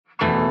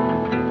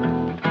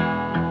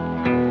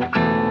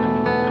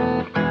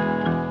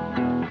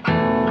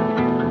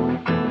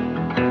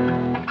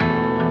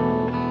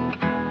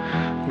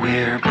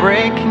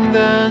breaking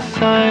the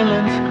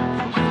silence,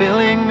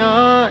 fulfilling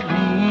our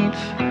needs,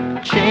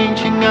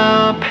 changing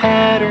our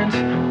patterns,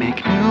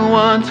 make new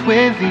ones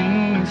with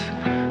ease,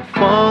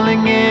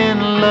 falling in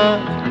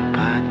love.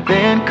 But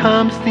then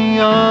comes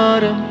the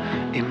autumn,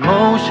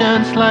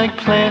 emotions like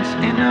plants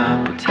in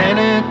a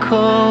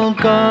botanical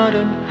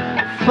garden.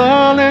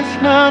 Flawless,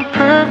 not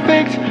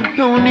perfect,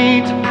 no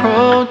need to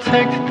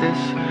protect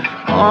this.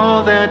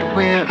 All that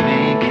we're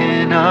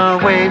making,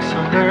 our waves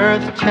on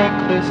Earth's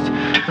checklist.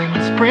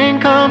 When spring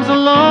comes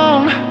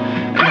along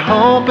and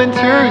hope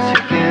enters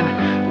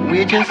again,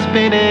 we just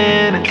spin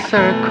in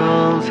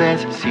circles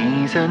as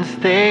seasons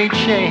they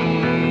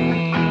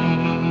change.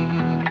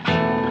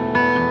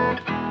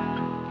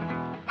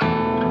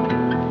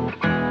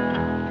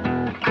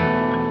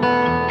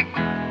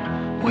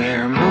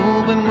 We're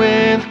moving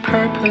with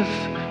purpose,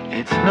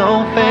 it's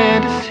no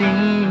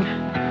fantasy.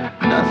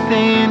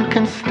 Nothing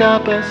can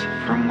stop us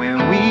from where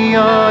we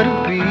ought to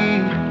be.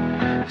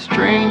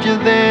 Stranger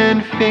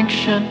than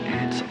fiction,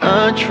 it's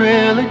a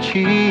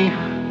trilogy,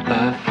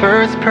 a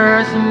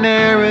first-person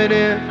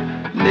narrative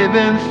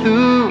living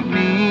through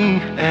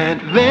me.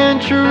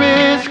 Adventure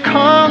is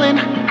calling,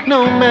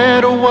 no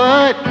matter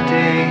what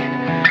day.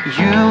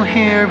 You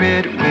hear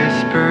it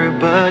whisper,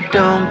 but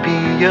don't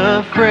be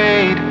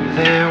afraid.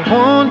 There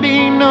won't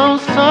be no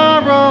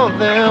sorrow,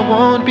 there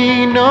won't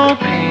be no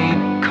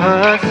pain,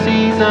 'cause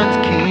seasons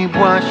keep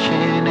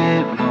washing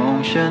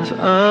emotions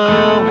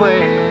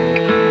away.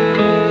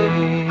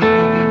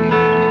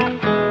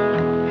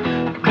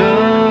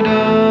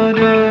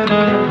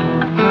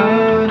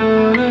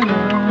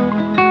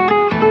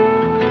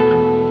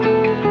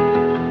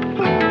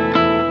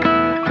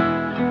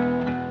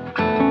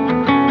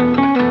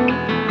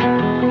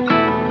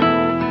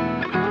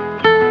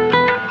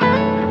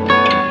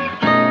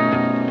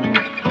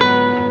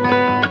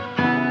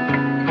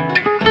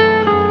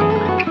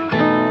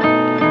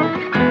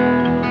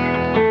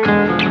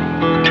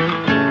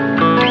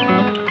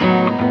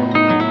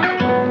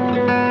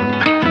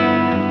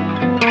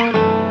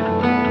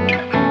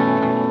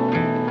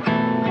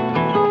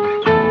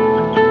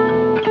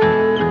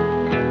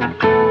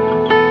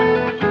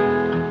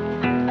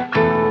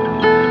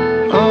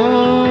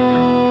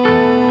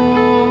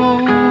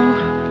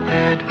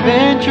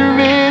 Adventure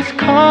is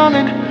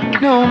calling,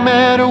 no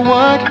matter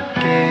what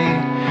day.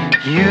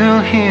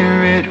 You'll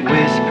hear it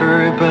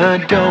whisper,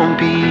 but don't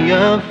be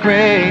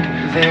afraid.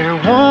 There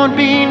won't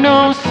be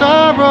no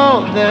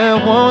sorrow, there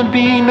won't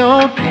be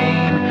no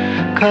pain,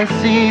 'cause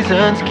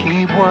seasons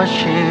keep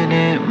washing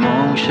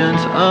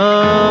emotions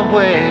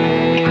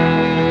away.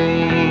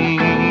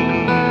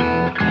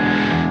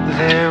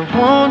 There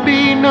won't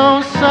be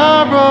no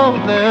sorrow,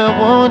 there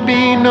won't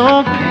be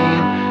no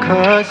pain,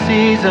 'cause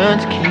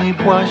seasons keep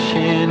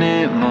washing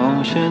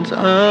emotions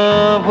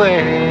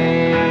away.